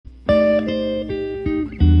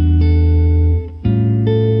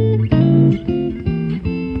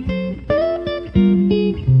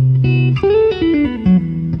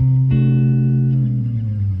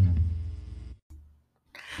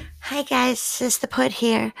Sis the Poet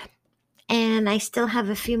here, and I still have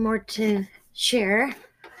a few more to share.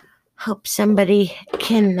 Hope somebody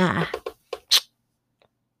can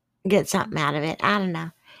get something out of it. I don't know.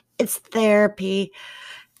 It's therapy.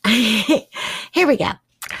 Here we go.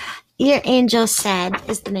 Your Angel Said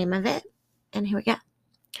is the name of it. And here we go.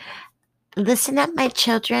 Listen up, my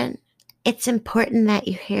children. It's important that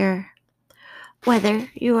you hear, whether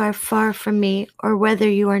you are far from me or whether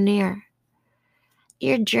you are near.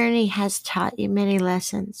 Your journey has taught you many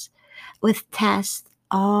lessons, with tests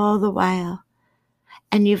all the while,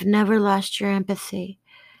 and you've never lost your empathy,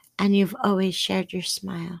 and you've always shared your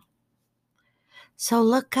smile. So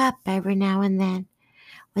look up every now and then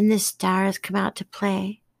when the stars come out to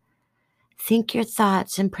play. Think your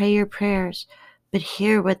thoughts and pray your prayers, but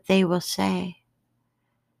hear what they will say.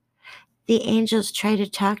 The angels try to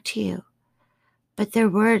talk to you, but their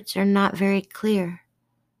words are not very clear.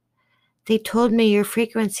 They told me your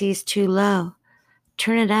frequency is too low.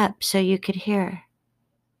 Turn it up so you could hear.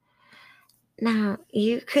 Now,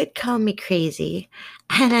 you could call me crazy,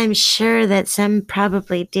 and I'm sure that some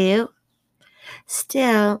probably do.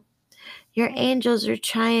 Still, your angels are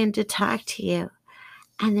trying to talk to you,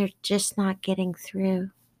 and they're just not getting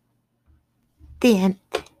through. The end.